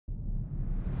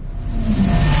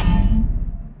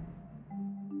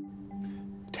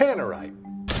Tannerite.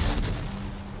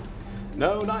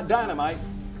 No, not dynamite.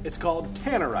 It's called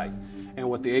Tannerite. And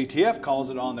what the ATF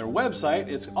calls it on their website,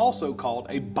 it's also called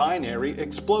a binary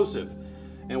explosive.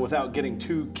 And without getting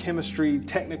too chemistry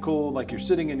technical, like you're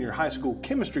sitting in your high school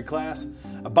chemistry class,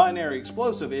 a binary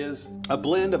explosive is a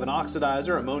blend of an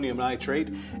oxidizer, ammonium nitrate,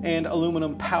 and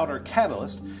aluminum powder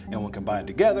catalyst. And when combined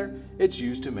together, it's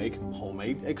used to make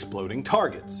homemade exploding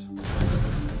targets.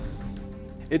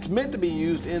 It's meant to be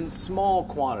used in small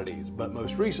quantities, but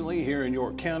most recently here in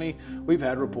York County, we've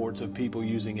had reports of people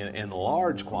using it in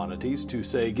large quantities to,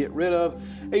 say, get rid of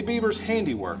a beaver's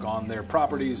handiwork on their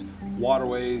properties,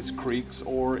 waterways, creeks,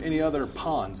 or any other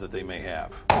ponds that they may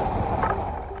have.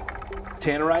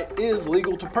 Tannerite is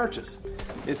legal to purchase.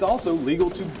 It's also legal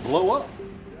to blow up.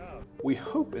 We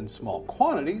hope in small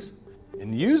quantities.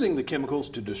 And using the chemicals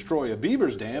to destroy a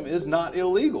beaver's dam is not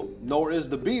illegal, nor is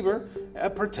the beaver a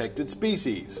protected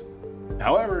species.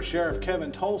 However, Sheriff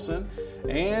Kevin Tolson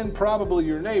and probably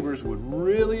your neighbors would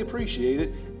really appreciate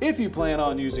it if you plan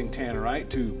on using Tannerite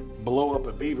to blow up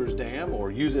a beaver's dam, or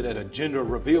use it at a gender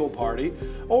reveal party,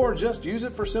 or just use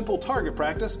it for simple target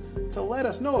practice, to let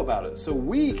us know about it so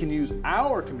we can use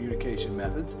our communication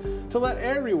methods to let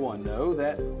everyone know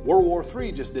that World War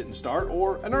III just didn't start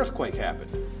or an earthquake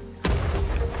happened.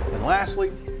 And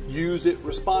lastly, use it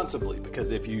responsibly,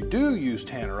 because if you do use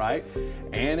Tannerite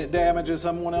and it damages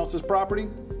someone else's property,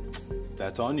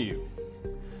 that's on you.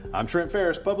 I'm Trent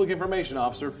Ferris, Public Information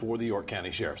Officer for the York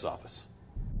County Sheriff's Office.